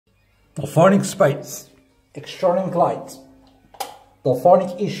Delphonic space, extronic light,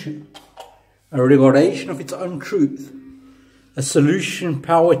 Delphonic issue, a regardation of its own truth, a solution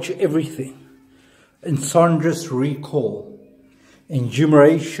power to everything, insondrous recall,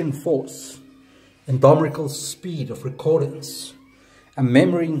 enumeration force, indomitable speed of recordance, a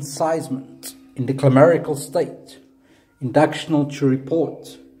memory incisement in the climerical state, inductional to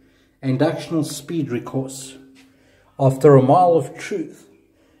report, inductional speed recourse, after a mile of truth,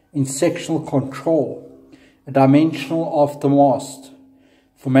 in sectional control, a dimensional aftermast,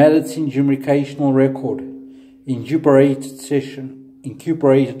 formality in gymricational record, incubated session,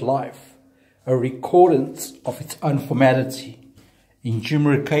 incubated life, a recordance of its own formality, in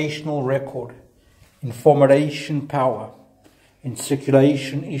gymricational record, in formulation power, in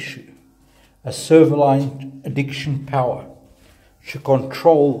circulation issue, a server-line addiction power, to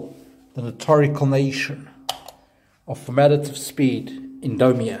control the notorical nation of formative speed in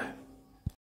DYMESTIAE.